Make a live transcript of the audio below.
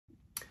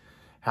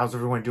How's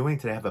everyone doing?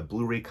 Today I have a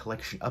Blu-ray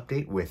collection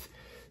update with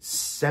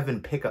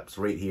 7 pickups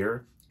right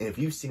here. And if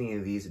you've seen any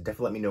of these,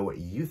 definitely let me know what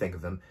you think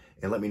of them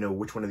and let me know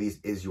which one of these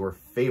is your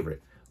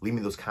favorite. Leave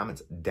me those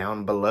comments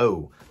down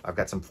below. I've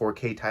got some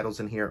 4K titles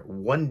in here,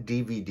 1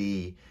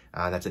 DVD,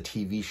 that's a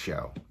TV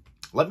show.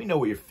 Let me know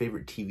what your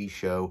favorite TV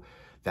show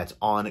that's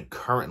on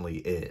currently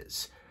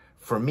is.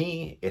 For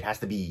me, it has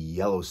to be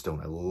Yellowstone.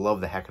 I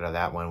love the heck out of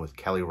that one with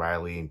Kelly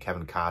Riley and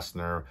Kevin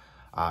Costner.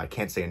 I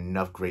can't say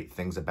enough great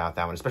things about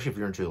that one, especially if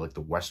you're into like the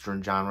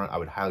Western genre. I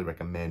would highly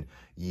recommend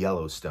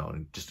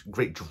Yellowstone. Just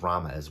great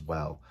drama as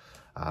well.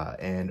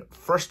 And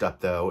first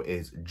up though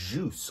is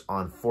Juice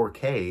on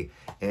 4K,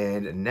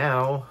 and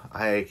now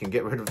I can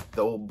get rid of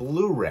the old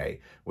Blu-ray,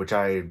 which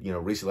I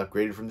recently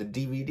upgraded from the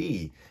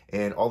DVD,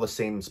 and all the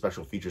same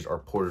special features are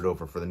ported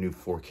over for the new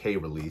 4K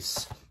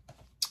release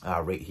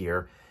right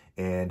here.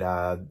 And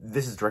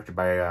this is directed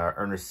by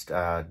Ernest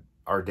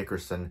R.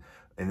 Dickerson.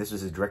 And this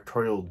was his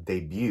directorial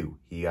debut.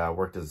 He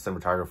worked as a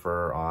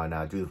cinematographer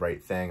on Do the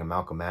Right Thing and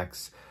Malcolm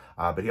X.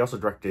 But he also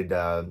directed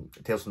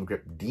Tales from the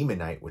Crypt, Demon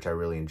Knight, which I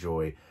really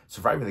enjoy.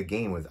 Surviving the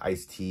Game with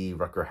Ice-T,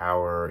 Rutger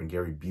Hauer, and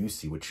Gary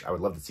Busey, which I would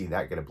love to see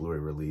that get a Blu-ray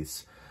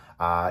release.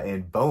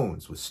 And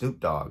Bones with Snoop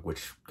Dogg,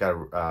 which got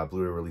a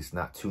Blu-ray release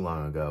not too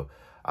long ago.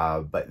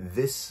 But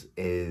this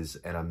is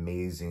an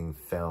amazing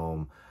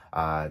film.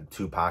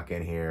 Tupac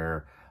in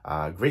here.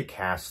 Great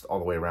cast all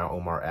the way around.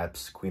 Omar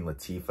Epps, Queen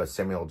Latifah,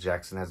 Samuel L.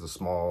 Jackson has a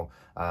small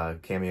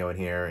cameo in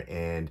here,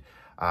 and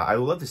I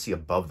would love to see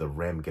Above the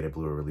Rim get a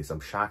Blu-ray release. I'm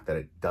shocked that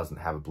it doesn't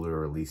have a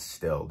Blu-ray release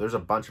still. There's a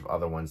bunch of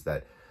other ones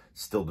that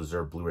still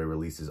deserve Blu-ray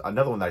releases.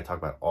 Another one that I talk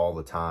about all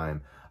the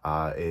time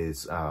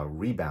is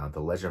Rebound,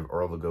 The Legend of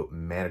Earl the Goat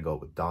Manigault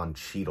with Don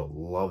Cheadle.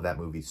 Love that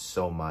movie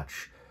so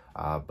much.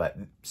 But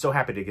so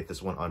happy to get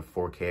this one on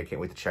 4K. I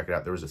can't wait to check it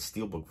out. There was a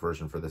Steelbook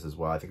version for this as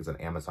well. I think it's an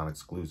Amazon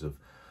exclusive.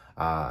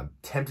 I'm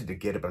tempted to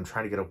get it, but I'm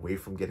trying to get away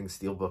from getting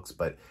Steelbooks,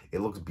 but it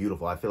looks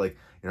beautiful. I feel like,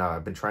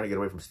 I've been trying to get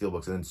away from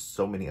Steelbooks, and then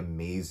so many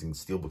amazing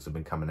Steelbooks have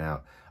been coming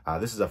out.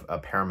 This is a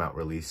Paramount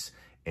release,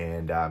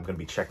 and I'm going to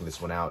be checking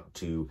this one out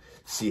to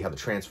see how the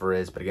transfer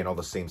is. But again, all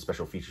the same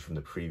special features from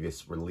the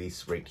previous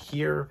release right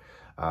here.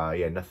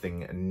 Yeah,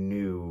 nothing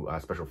new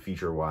special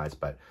feature-wise,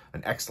 but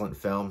an excellent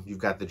film. You've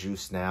got the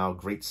juice now.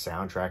 Great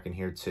soundtrack in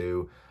here,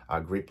 too.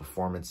 Great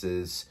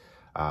performances.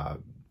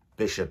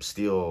 Bishop,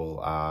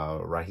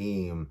 Steele,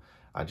 Raheem,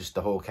 just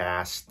the whole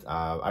cast.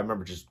 I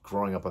remember just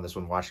growing up on this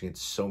one, watching it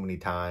so many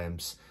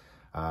times.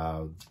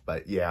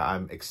 But yeah,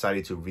 I'm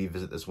excited to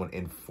revisit this one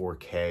in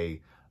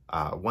 4K.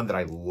 One that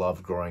I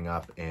loved growing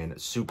up,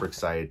 and super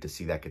excited to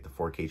see that get the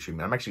 4K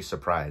treatment. I'm actually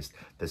surprised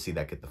to see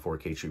that get the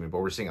 4K treatment, but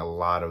we're seeing a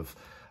lot of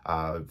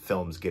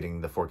films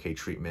getting the 4K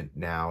treatment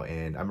now.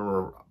 And I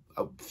remember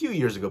a few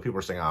years ago, people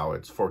were saying, oh,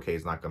 it's 4K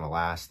is not going to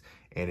last.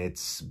 And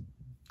it's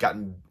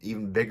gotten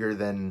even bigger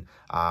than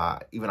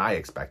even I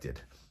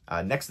expected.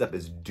 Next up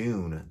is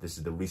Dune. This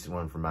is the recent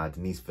one from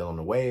Denis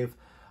Villeneuve.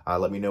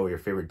 Let me know what your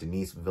favorite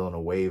Denis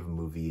Villeneuve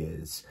movie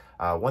is.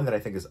 One that I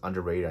think is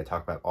underrated, I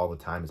talk about all the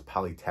time, is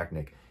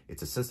Polytechnic.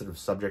 It's a sensitive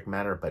subject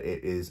matter, but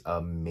it is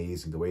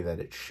amazing. The way that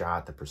it's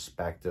shot, the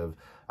perspective,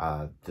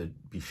 to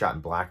be shot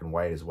in black and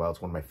white as well.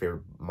 It's one of my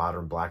favorite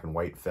modern black and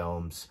white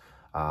films,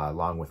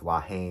 along with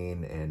La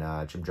Haine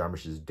and Jim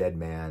Jarmusch's Dead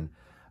Man.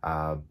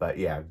 But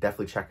yeah,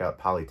 definitely check out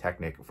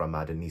Polytechnic from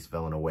Denis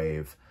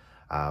Villeneuve.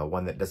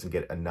 One that doesn't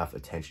get enough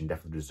attention,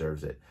 definitely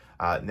deserves it.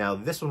 Now,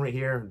 this one right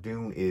here,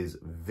 Dune, is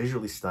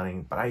visually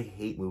stunning, but I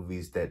hate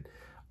movies that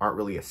aren't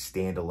really a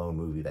standalone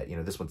movie. That,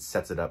 this one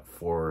sets it up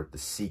for the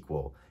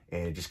sequel,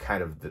 and it just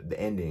kind of, the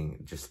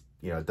ending just,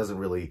 it doesn't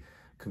really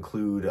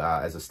conclude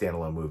as a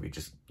standalone movie,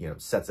 just,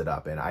 sets it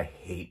up, and I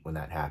hate when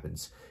that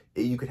happens.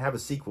 You could have a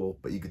sequel,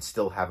 but you could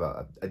still have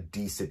a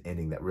decent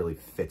ending that really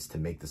fits to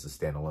make this a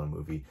standalone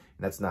movie, and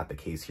that's not the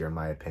case here, in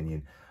my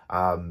opinion.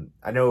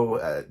 I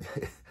know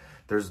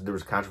there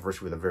was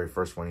controversy with the very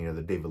first one,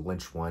 the David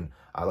Lynch one.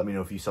 Let me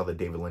know if you saw the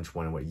David Lynch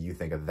one and what you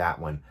think of that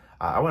one.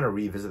 I want to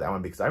revisit that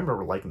one because I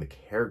remember liking the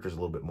characters a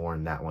little bit more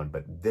in that one,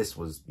 but this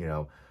was,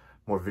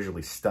 more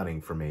visually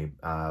stunning for me.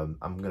 I'm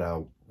going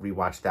to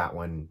rewatch that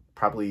one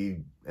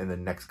probably in the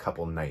next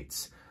couple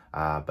nights.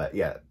 But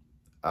yeah,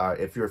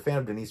 if you're a fan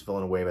of Denis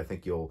Villeneuve, I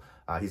think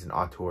he's an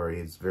auteur. He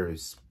has very,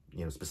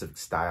 specific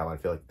style. I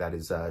feel like that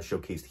is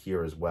showcased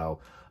here as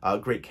well.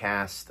 Great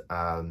cast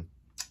for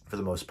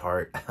the most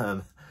part.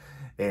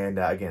 And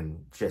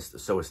again, just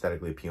so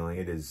aesthetically appealing.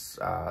 It is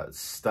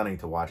stunning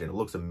to watch, and it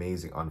looks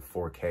amazing on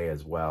 4K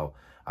as well.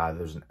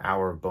 There's an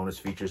hour of bonus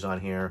features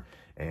on here,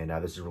 and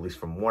this is released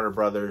from Warner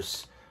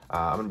Brothers.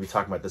 I'm going to be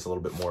talking about this a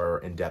little bit more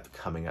in depth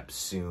coming up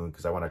soon,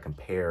 because I want to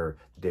compare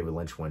the David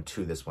Lynch one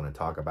to this one and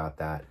talk about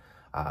that.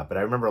 But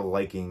I remember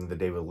liking the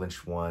David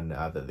Lynch one,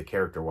 the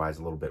character-wise,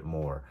 a little bit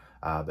more.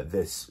 But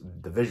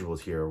the visuals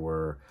here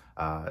were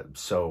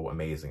so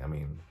amazing. I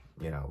mean,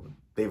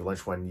 David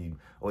Lynch one, you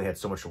only had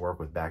so much to work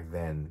with back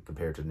then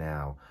compared to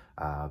now.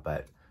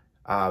 But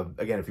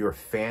again, if you're a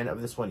fan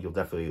of this one, you'll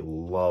definitely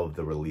love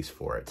the release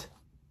for it.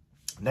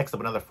 Next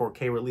up, another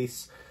 4K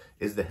release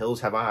is The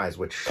Hills Have Eyes,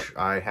 which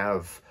I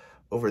have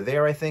over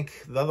there, I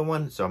think, the other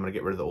one. So I'm going to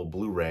get rid of the old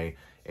Blu-ray.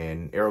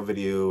 And Arrow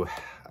Video,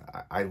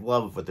 I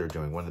love what they're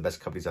doing. One of the best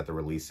companies that they're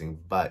releasing,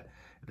 but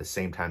at the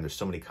same time, there's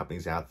so many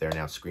companies out there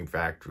now. Scream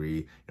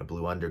Factory,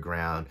 Blue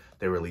Underground.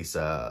 They release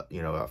a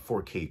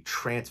 4K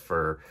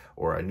transfer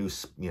or a new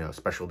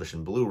special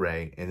edition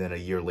Blu-ray, and then a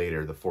year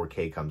later the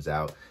 4K comes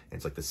out, and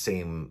it's like the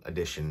same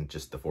edition,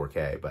 just the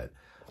 4K. But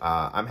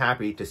I'm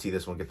happy to see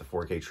this one get the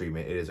 4K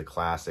treatment. It is a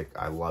classic.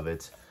 I love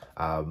it.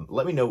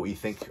 Let me know what you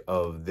think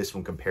of this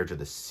one compared to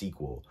the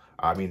sequel.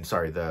 I mean,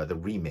 sorry, the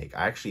remake.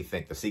 I actually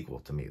think the sequel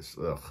to me is,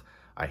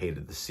 I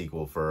hated the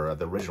sequel for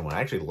the original one.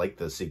 I actually like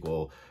the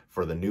sequel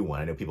for the new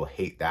one. I know people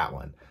hate that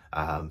one.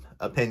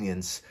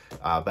 Opinions.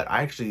 But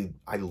I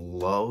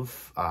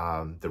love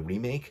the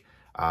remake.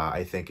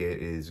 I think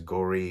it is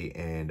gory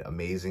and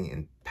amazing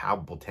and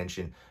palpable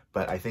tension.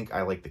 But I think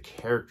I like the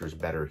characters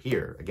better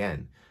here,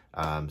 again.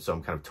 So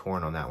I'm kind of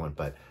torn on that one.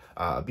 But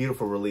a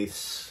beautiful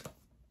release.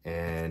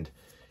 And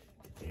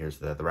here's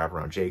the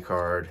wraparound J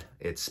card.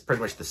 It's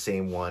pretty much the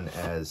same one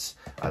as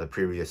the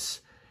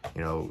previous,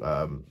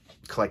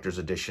 collector's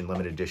edition,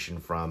 limited edition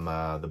from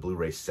the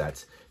Blu-ray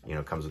set.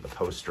 Comes with the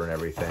poster and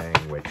everything,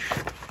 which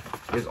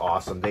is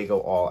awesome. They go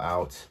all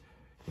out.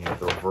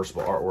 The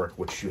reversible artwork,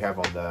 which you have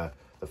on the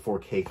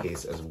 4K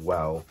case as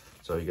well.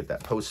 So you get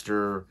that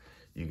poster,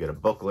 you get a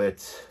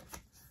booklet,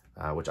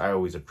 which I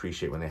always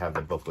appreciate when they have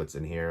the booklets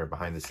in here,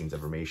 behind the scenes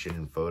information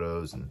and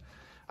photos. And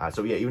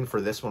so yeah, even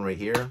for this one right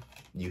here,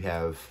 you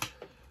have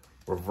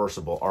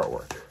reversible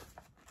artwork.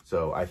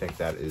 So I think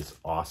that is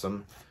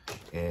awesome.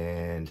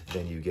 And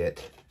then you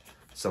get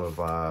some of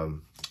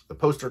the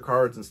poster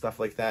cards and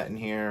stuff like that in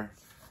here.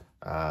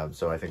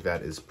 So I think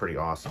that is pretty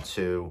awesome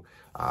too.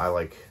 I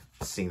like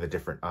seeing the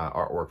different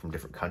artwork from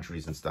different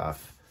countries and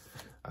stuff.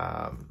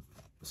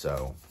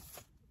 So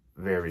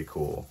very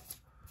cool.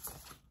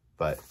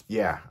 But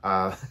yeah,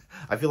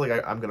 I feel like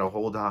I'm gonna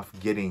hold off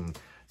getting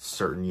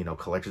certain,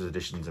 collector's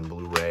editions and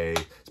Blu-ray,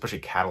 especially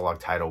catalog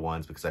title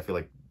ones, because I feel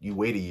like you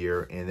wait a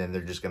year and then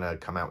they're just gonna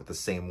come out with the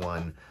same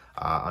one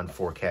on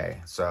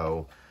 4K.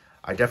 So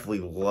I definitely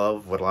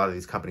love what a lot of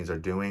these companies are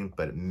doing,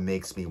 but it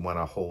makes me want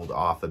to hold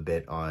off a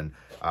bit on,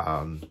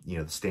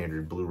 the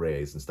standard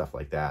Blu-rays and stuff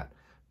like that.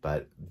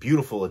 But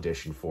beautiful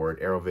addition for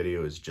it. Arrow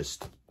Video is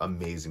just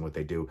amazing what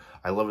they do.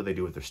 I love what they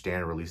do with their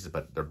standard releases,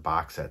 but their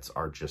box sets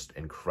are just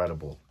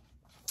incredible.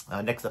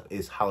 Next up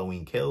is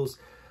Halloween Kills.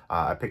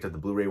 I picked up the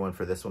Blu-ray one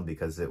for this one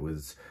because I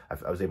was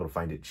able to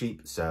find it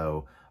cheap.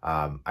 So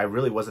I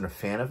really wasn't a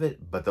fan of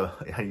it, but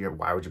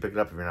why would you pick it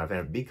up if you're not a fan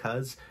of it?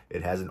 Because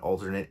it has an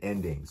alternate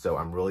ending. So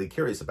I'm really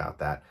curious about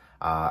that.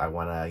 I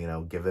want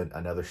to, give it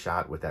another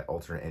shot with that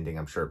alternate ending.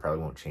 I'm sure it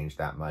probably won't change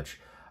that much.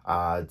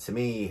 To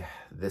me,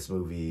 this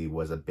movie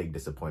was a big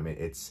disappointment.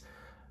 It's,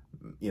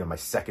 my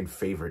second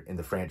favorite in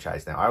the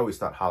franchise now. I always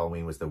thought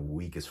Halloween was the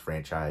weakest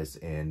franchise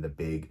in the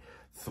big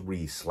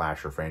 3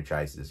 slasher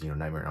franchises,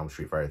 Nightmare on Elm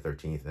Street, Friday the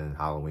 13th, and then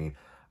Halloween.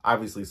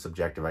 Obviously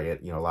subjective. I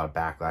get, a lot of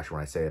backlash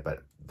when I say it,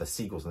 but the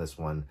sequels in this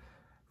one,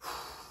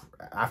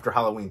 after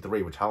Halloween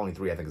 3, which Halloween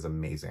 3 I think is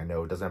amazing. I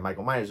know it doesn't have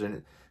Michael Myers in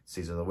it,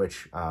 Season of the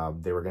Witch.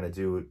 They were going to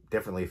do it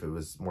differently if it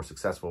was more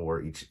successful, where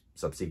each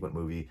subsequent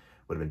movie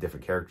would have been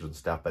different characters and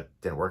stuff, but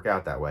didn't work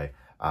out that way.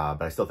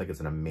 But I still think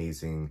it's an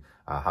amazing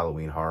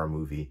Halloween horror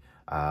movie.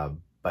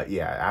 But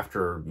yeah,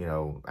 after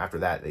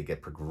that, they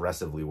get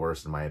progressively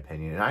worse, in my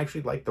opinion. And I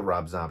actually like the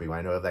Rob Zombie one.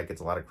 I know that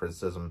gets a lot of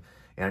criticism.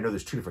 And I know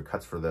there's 2 different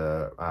cuts for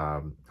the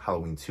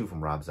Halloween 2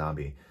 from Rob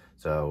Zombie.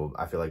 So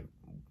I feel like,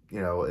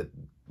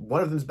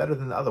 one of them's better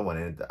than the other one.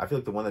 And I feel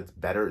like the one that's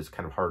better is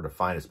kind of hard to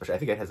find, especially, I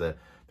think it has the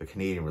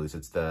Canadian release.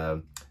 It's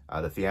the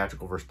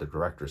theatrical versus the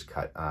director's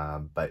cut.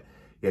 But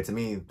yeah, to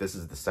me, this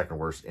is the second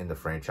worst in the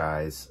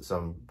franchise.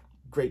 Some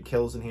great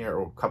kills in here,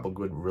 or a couple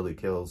good really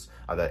kills.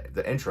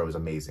 The intro is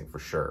amazing for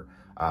sure.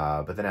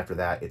 But then after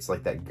that, it's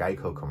like that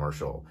Geico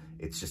commercial.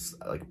 It's just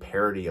like a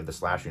parody of the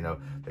slasher.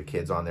 The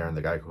kids on there in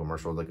the Geico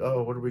commercial, like,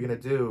 oh, what are we gonna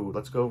do?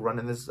 Let's go run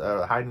in this,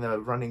 hide in the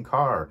running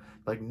car.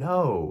 Like,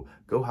 no,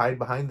 go hide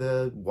behind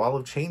the wall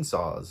of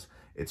chainsaws.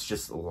 It's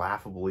just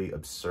laughably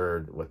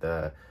absurd what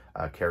the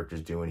characters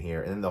doing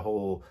here. And then the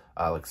whole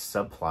like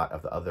subplot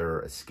of the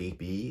other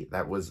escapee,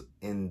 that was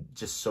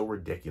just so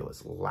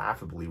ridiculous,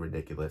 laughably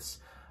ridiculous.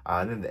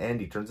 And then in the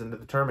end, he turns into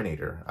the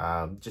Terminator.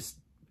 Just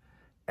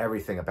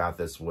everything about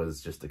this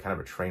was just a kind of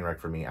a train wreck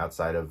for me,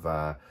 outside of,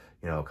 a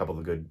couple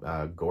of good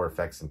gore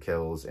effects and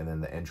kills, and then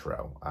the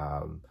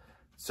intro.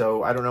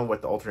 So I don't know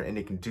what the alternate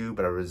ending can do,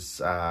 but I was,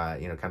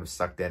 kind of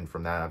sucked in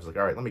from that. I was like,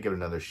 all right, let me give it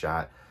another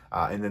shot.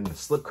 And then the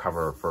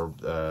slipcover for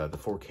the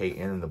 4K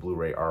and the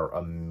Blu-ray are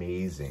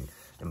amazing.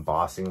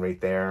 Embossing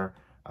right there,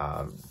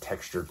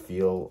 textured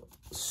feel,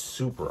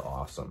 super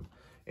awesome.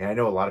 And I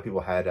know a lot of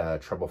people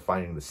had trouble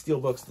finding the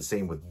Steelbooks, the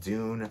same with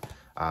Dune.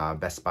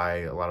 Best Buy,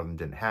 a lot of them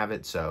didn't have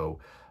it. So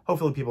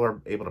hopefully people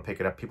are able to pick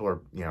it up. People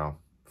are,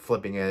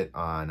 flipping it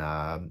on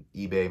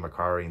eBay,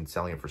 Mercari, and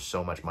selling it for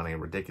so much money.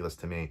 Ridiculous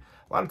to me.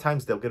 A lot of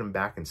times they'll get them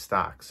back in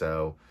stock.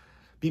 So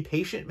be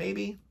patient,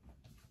 maybe.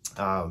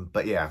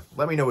 But yeah,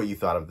 let me know what you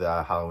thought of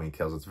the Halloween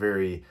Kills. It's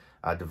very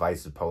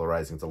divisive,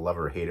 polarizing. It's a love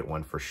or hate it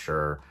one for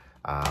sure.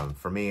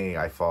 For me,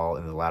 I fall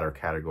in the latter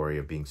category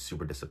of being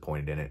super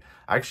disappointed in it.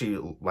 I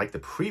actually like the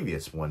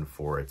previous one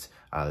for it,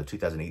 the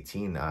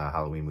 2018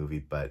 Halloween movie,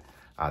 but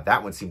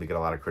that one seemed to get a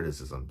lot of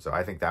criticism. So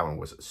I think that one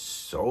was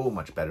so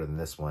much better than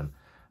this one.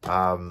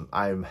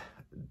 I'm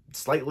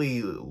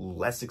slightly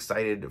less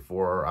excited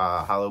for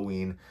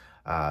Halloween.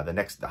 The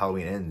next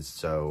Halloween Ends,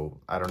 so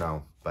I don't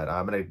know. But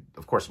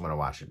of course I'm gonna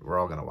watch it. We're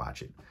all gonna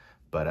watch it.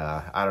 But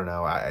I don't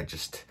know. I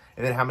just,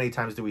 and then how many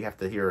times do we have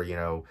to hear, you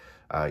know,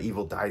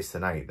 Evil Dies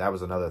Tonight? That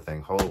was another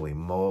thing. Holy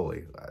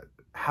moly.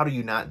 How do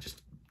you not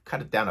just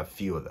cut it down a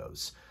few of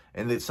those?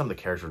 And some of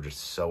the characters are just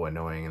so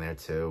annoying in there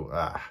too.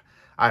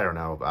 I don't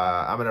know.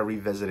 I'm going to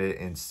revisit it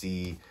and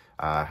see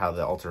how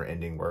the alternate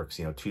ending works.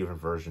 You know, 2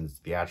 different versions,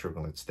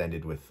 theatrical and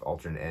extended with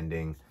alternate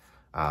ending.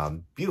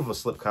 Beautiful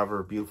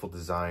slipcover, beautiful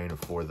design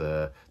for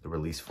the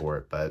release for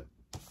it. But,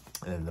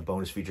 and then the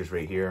bonus features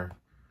right here.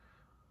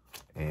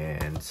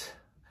 And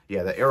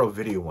yeah, the Arrow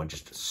Video one,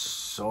 just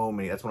so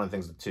many. That's one of the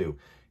things too.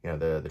 You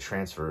know, the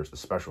transfers, the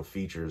special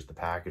features, the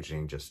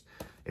packaging, just,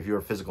 if you're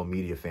a physical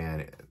media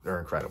fan, they're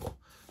incredible.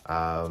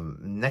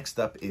 Next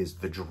up is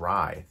The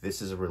Dry.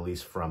 This is a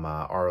release from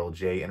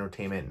RLJ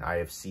Entertainment and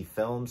IFC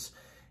Films.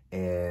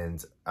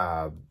 And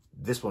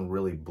this one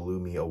really blew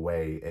me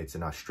away. It's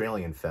an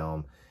Australian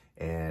film,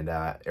 and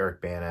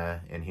Eric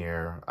Bana in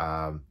here.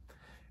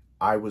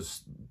 I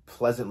was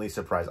pleasantly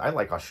surprised. I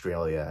like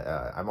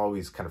Australia. I'm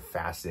always kind of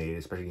fascinated,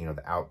 especially, you know,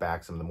 the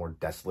outback, some of the more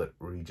desolate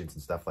regions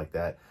and stuff like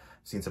that.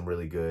 I've seen some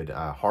really good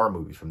horror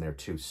movies from there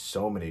too.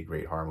 So many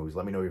great horror movies.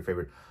 Let me know what your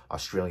favorite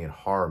Australian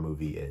horror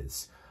movie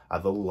is.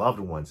 The Loved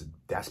Ones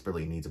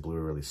desperately needs a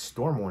Blu-ray release.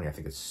 Storm Warning, I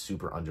think, is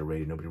super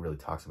underrated. Nobody really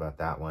talks about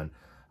that one.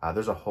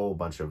 There's a whole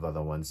bunch of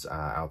other ones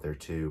out there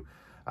too.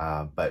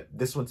 But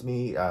this one to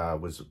me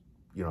was,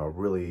 you know, a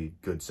really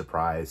good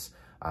surprise.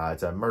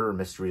 It's a murder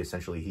mystery.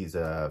 Essentially, he's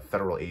a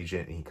federal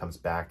agent, and he comes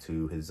back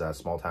to his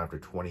small town after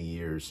 20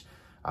 years.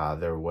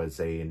 There was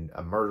a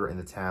murder in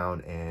the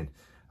town, and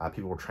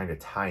people were trying to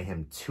tie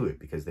him to it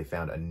because they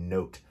found a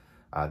note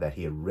that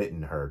he had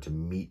written her to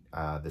meet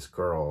this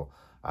girl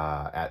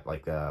at,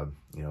 like,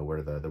 you know,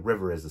 where the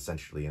river is,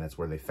 essentially, and that's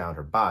where they found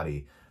her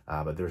body.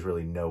 But there's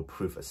really no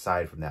proof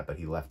aside from that. But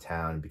he left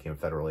town and became a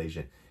federal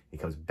agent. He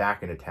comes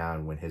back into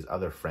town when his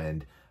other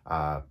friend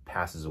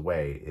passes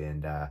away,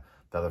 and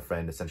the other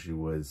friend essentially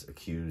was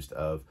accused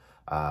of,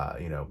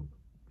 you know,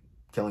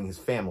 killing his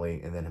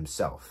family and then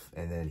himself.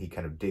 And then he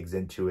kind of digs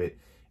into it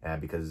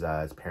because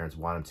his parents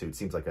want him to. It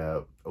seems like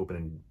a open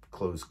and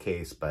closed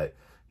case, but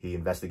he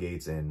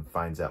investigates and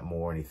finds out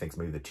more, and he thinks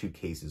maybe the 2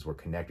 cases were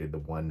connected, the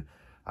one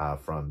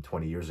from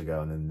 20 years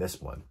ago and then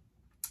this one.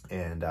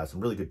 And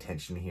some really good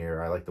tension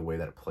here. I like the way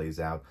that it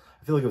plays out.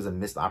 I feel like it was a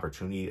missed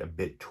opportunity a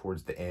bit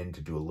towards the end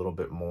to do a little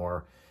bit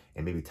more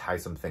and maybe tie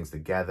some things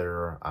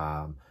together.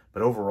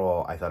 But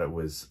overall, I thought it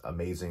was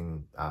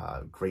amazing,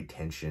 great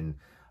tension,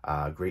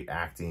 great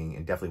acting,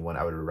 and definitely one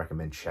I would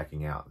recommend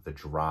checking out, The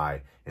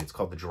Dry. And it's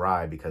called The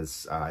Dry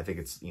because I think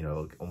it's, you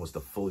know, almost a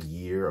full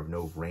year of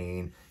no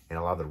rain, and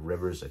a lot of the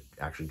rivers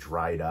actually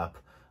dried up.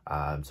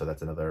 So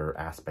that's another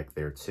aspect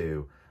there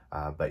too.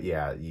 But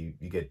yeah, you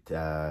get,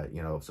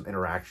 you know, some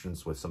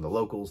interactions with some of the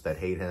locals that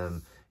hate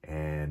him,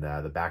 and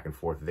the back and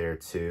forth there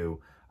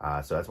too.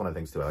 So that's one of the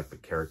things too. I like the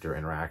character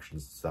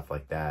interactions and stuff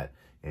like that.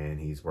 And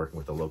he's working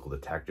with a local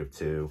detective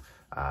too.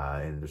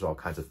 And there's all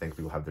kinds of things.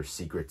 People have their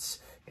secrets,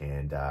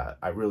 and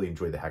I really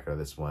enjoyed the heck out of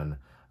this one.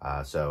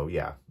 So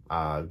yeah,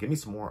 give me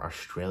some more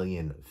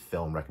Australian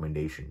film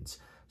recommendations,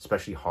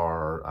 especially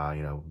horror,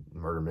 you know,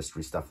 murder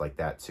mystery, stuff like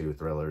that too,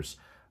 thrillers.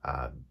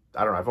 I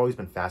don't know, I've always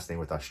been fascinated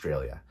with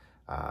Australia.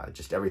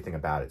 Just everything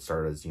about it.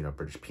 Started as, you know,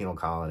 British penal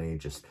colony,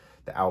 just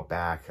the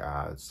outback,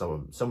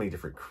 so many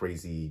different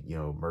crazy, you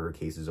know, murder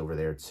cases over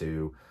there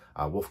too.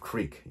 Wolf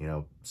Creek, you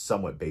know,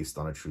 somewhat based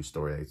on a true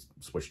story. They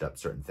switched up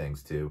certain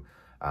things too.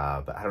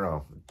 But I don't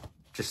know,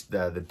 just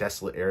the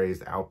desolate areas,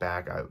 the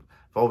outback, I've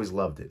always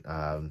loved it.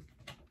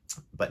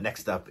 But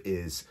next up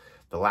is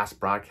The Last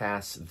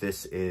Broadcast.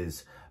 This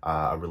is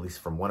a release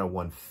from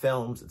 101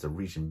 Films. It's a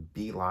Region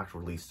B locked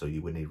release, so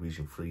you would need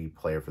Region Free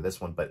player for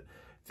this one. But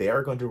they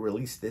are going to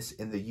release this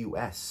in the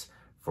US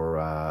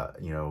for,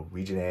 you know,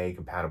 Region A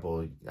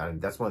compatible.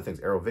 That's one of the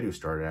things Arrow Video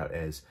started out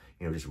as,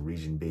 you know, just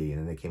Region B, and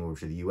then they came over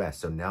to the US.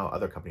 So now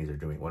other companies are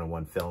doing it.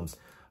 101 Films,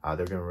 they're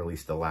going to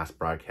release The Last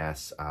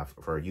Broadcast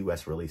for a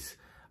US release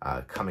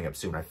coming up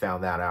soon. I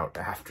found that out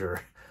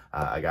after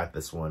I got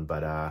this one,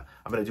 but I'm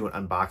going to do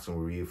an unboxing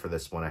review for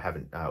this one. I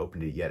haven't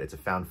opened it yet. It's a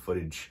found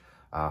footage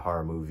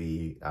horror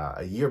movie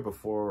a year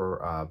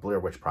before Blair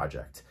Witch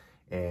Project.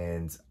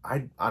 And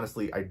I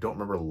honestly, I don't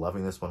remember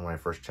loving this one when I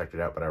first checked it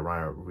out, but I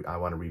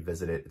want to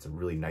revisit it. It's a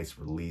really nice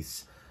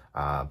release,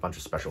 a bunch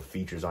of special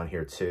features on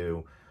here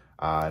too.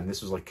 And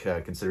this was like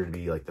considered to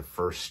be like the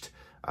first,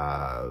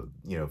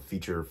 you know,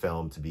 feature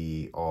film to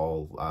be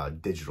all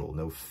digital,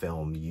 no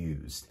film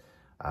used.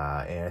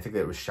 And I think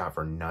that it was shot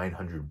for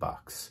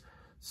 $900.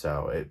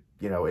 So it,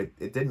 you know,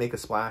 it did make a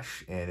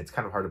splash, and it's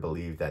kind of hard to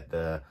believe that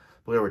the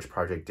Blair Witch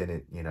Project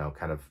didn't, you know,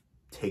 kind of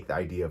take the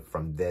idea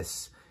from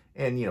this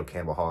And, you know,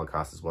 Cannibal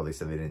Holocaust as well. They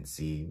said they didn't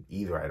see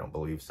either. I don't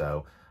believe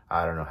so.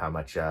 I don't know how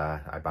much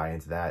I buy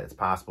into that. It's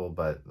possible,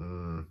 but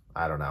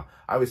I don't know.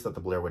 I always thought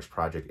the Blair Witch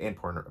Project and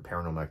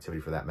Paranormal Activity,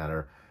 for that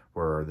matter,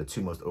 were the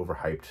two most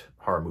overhyped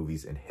horror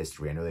movies in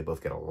history. I know they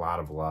both get a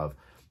lot of love.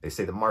 They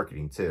say the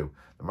marketing, too.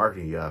 The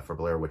marketing for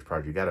Blair Witch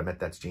Project, you got to admit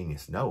that's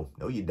genius. No,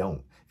 you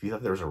don't. If you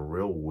thought there was a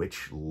real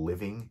witch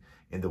living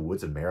in the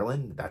woods of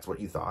Maryland, that's what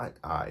you thought.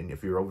 And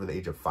if you're over the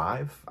age of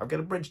 5, I've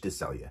got a bridge to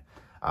sell you.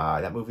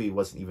 That movie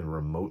wasn't even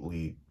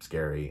remotely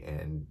scary,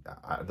 and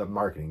the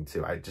marketing,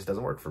 too, it just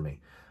doesn't work for me.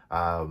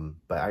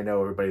 But I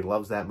know everybody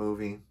loves that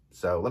movie,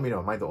 so let me know.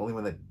 Am I the only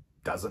one that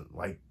doesn't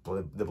like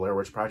the Blair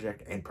Witch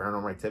Project and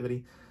Paranormal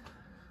Activity?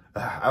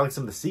 I like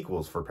some of the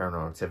sequels for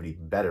Paranormal Activity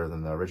better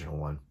than the original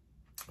one.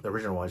 The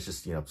original one is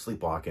just, you know,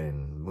 sleepwalking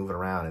and moving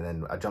around and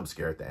then a jump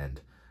scare at the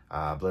end.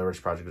 Blair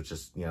Witch Project was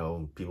just, you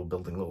know, people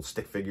building little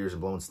stick figures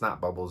and blowing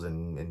snot bubbles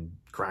and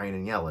crying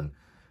and yelling.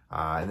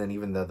 And then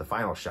even the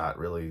final shot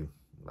really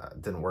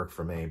didn't work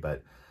for me,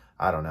 but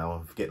I don't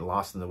know. If Getting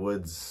Lost in the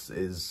Woods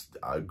is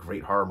a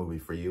great horror movie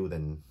for you,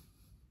 then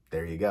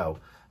there you go.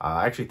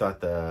 I actually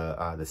thought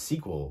the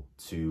sequel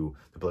to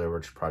the Blair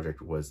Witch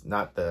Project was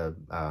not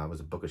was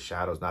a Book of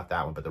Shadows, not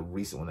that one, but the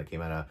recent one that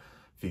came out a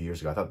few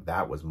years ago. I thought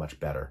that was much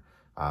better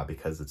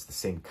because it's the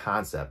same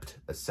concept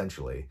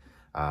essentially,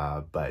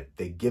 but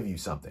they give you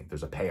something.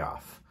 There's a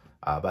payoff.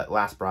 But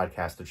last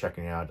broadcast, they're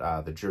checking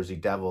out the Jersey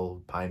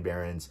Devil, Pine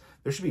Barrens.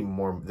 There should be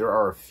more. There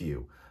are a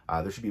few.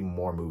 There should be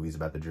more movies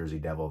about the Jersey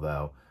Devil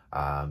though.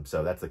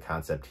 So that's the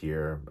concept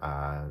here.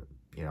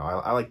 You know,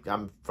 I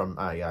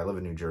live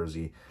in New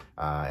Jersey,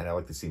 and I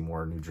like to see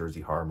more New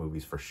Jersey horror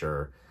movies for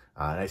sure.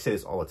 And I say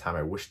this all the time.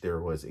 I wish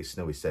there was a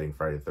Snowy Setting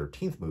Friday the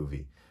 13th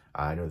movie.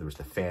 I know there was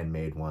the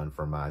fan-made one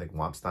from, I think,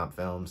 Womp Stomp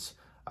Films.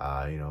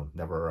 You know,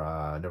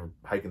 never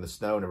hike in the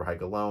snow, never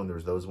hike alone.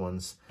 There's those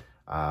ones.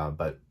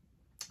 But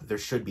there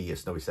should be a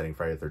Snowy Setting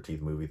Friday the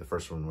 13th movie. The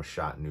first one was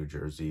shot in New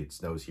Jersey. It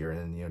snows here. And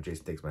then, you know,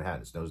 Jason Takes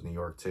Manhattan. It snows in New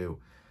York, too.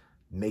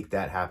 Make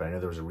that happen. I know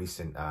there was a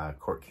recent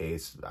court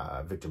case.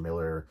 Victor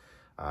Miller,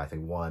 I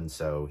think, won,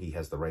 so he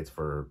has the rights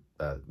for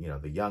you know,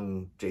 the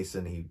young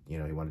Jason. He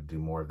wanted to do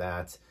more of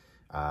that,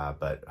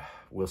 but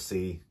we'll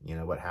see, you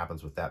know, what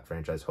happens with that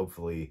franchise.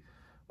 Hopefully,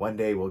 one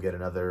day we'll get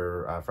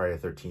another Friday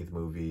the 13th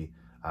movie,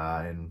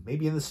 and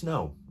maybe in the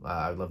snow.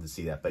 I'd love to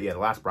see that. But yeah, the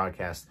last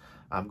broadcast,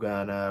 I'm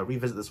gonna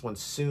revisit this one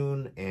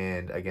soon.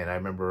 And again, I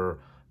remember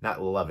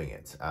not loving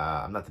it.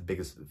 I'm not the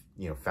biggest,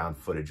 you know, found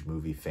footage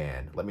movie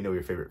fan. Let me know what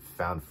your favorite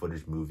found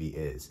footage movie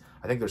is.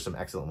 I think there's some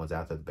excellent ones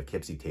out there. The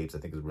Poughkeepsie Tapes, I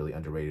think, is really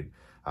underrated.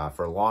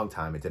 For a long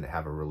time, it didn't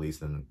have a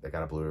release, and it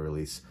got a Blu-ray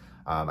release.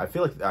 I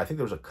think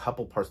there was a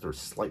couple parts that were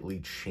slightly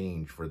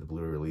changed for the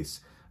Blu-ray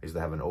release. I used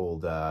to have an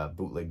old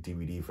bootleg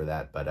DVD for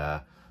that,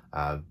 but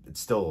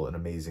it's still an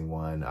amazing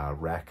one.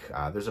 Wreck.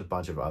 There's a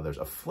bunch of others.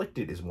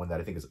 Afflicted is one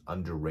that I think is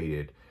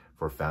underrated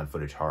for found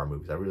footage horror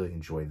movies. I really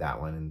enjoyed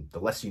that one, and the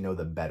less you know,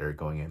 the better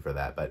going in for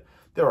that. But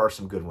there are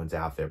some good ones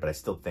out there, but I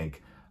still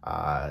think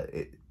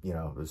it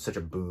was such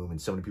a boom, and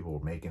so many people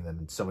were making them,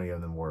 and so many of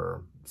them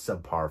were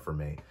subpar for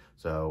me.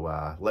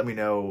 So let me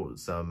know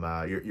some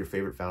your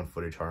favorite found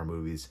footage horror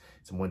movies,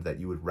 some ones that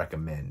you would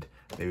recommend,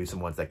 maybe some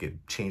ones that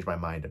could change my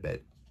mind a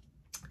bit.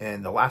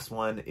 And the last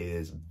one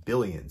is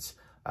Billions,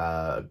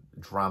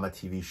 drama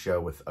TV show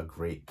with a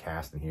great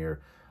cast in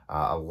here.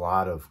 A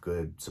lot of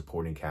good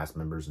supporting cast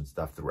members and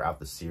stuff throughout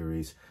the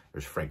series.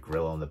 There's Frank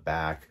Grillo in the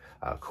back,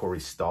 Corey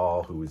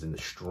Stahl, who was in The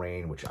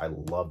Strain, which I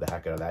love the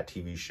heck out of that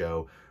TV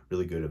show.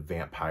 Really good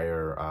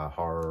vampire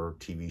horror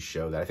TV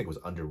show that I think was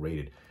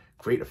underrated.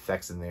 Great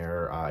effects in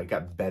there. It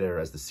got better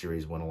as the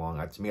series went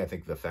along. To me, I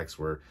think the effects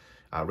were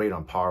right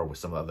on par with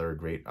some other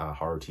great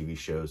horror TV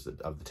shows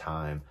of the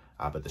time.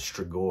 But the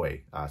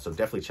Strigoi, so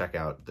definitely check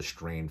out The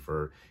Strain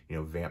for, you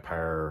know,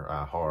 vampire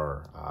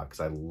horror,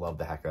 because I love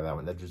the heck out of that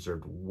one. That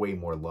deserved way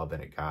more love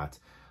than it got.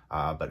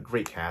 But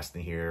great cast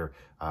in here.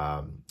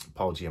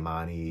 Paul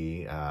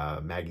Giamatti,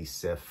 Maggie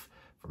Siff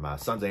from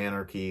Sons of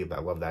Anarchy. I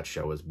love that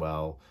show as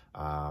well.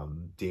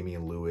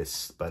 Damian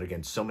Lewis, but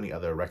again, so many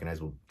other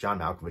recognizable. John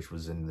Malkovich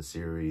was in the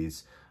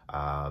series.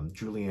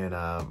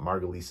 Juliana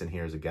Margulies in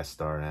here as a guest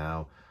star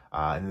now.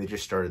 And they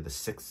just started the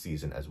 6th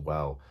season as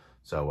well.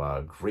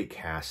 So great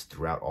cast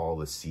throughout all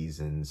the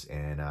seasons,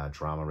 and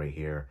drama right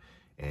here.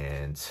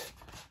 And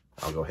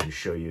I'll go ahead and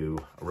show you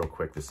real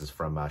quick. This is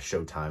from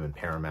Showtime and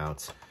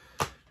Paramount.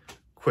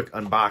 Quick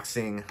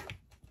unboxing.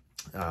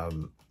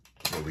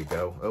 There we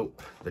go. Oh,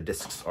 the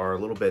discs are a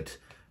little bit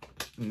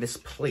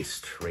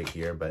misplaced right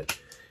here, but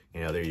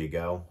you know, there you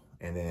go.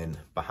 And then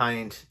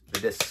behind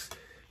the discs,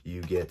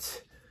 you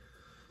get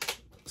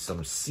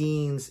some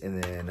scenes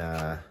and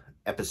then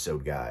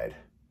episode guide.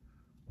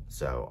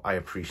 So I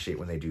appreciate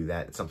when they do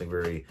that. It's something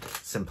very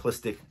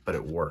simplistic, but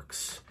it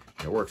works.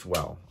 And it works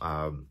well.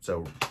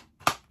 So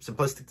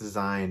simplistic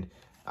design,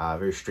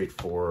 very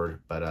straightforward,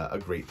 but a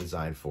great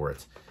design for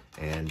it.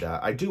 And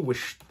I do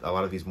wish a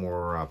lot of these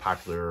more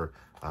popular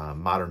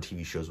modern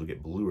TV shows would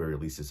get Blu-ray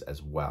releases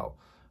as well.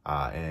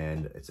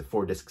 And it's a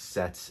 4-disc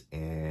set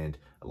and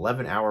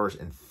 11 hours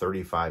and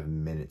 35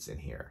 minutes in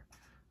here.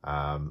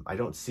 I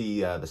don't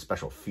see the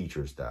special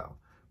features though,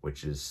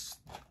 which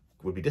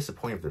would be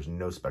disappointing if there's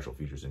no special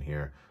features in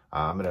here.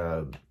 I'm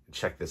gonna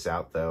check this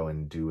out though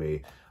and do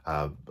a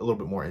little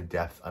bit more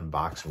in-depth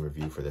unboxing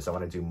review for this. I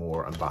want to do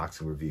more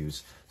unboxing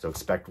reviews, so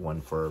expect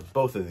one for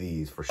both of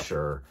these for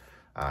sure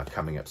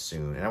coming up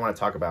soon. And I want to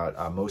talk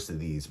about most of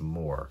these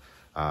more.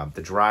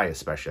 The Dry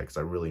especially, because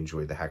I really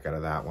enjoyed the heck out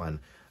of that one.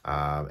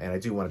 And I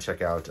do want to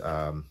check out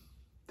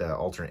the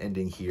alternate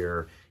ending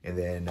here, and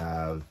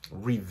then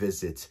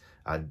revisit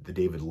the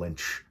David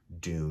Lynch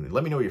Dune. And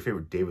let me know what your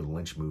favorite David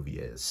Lynch movie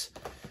is.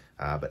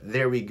 But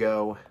there we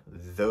go.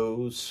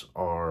 Those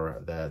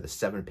are the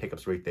 7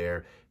 pickups right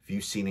there. If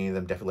you've seen any of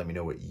them, definitely let me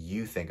know what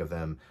you think of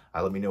them.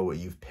 Let me know what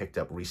you've picked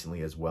up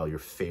recently as well, your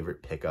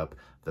favorite pickup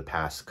the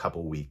past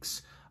couple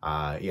weeks.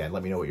 Yeah, and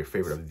let me know what your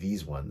favorite of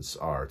these ones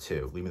are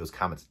too. Leave me those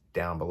comments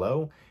down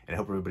below, and I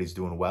hope everybody's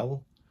doing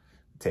well.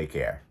 Take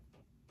care.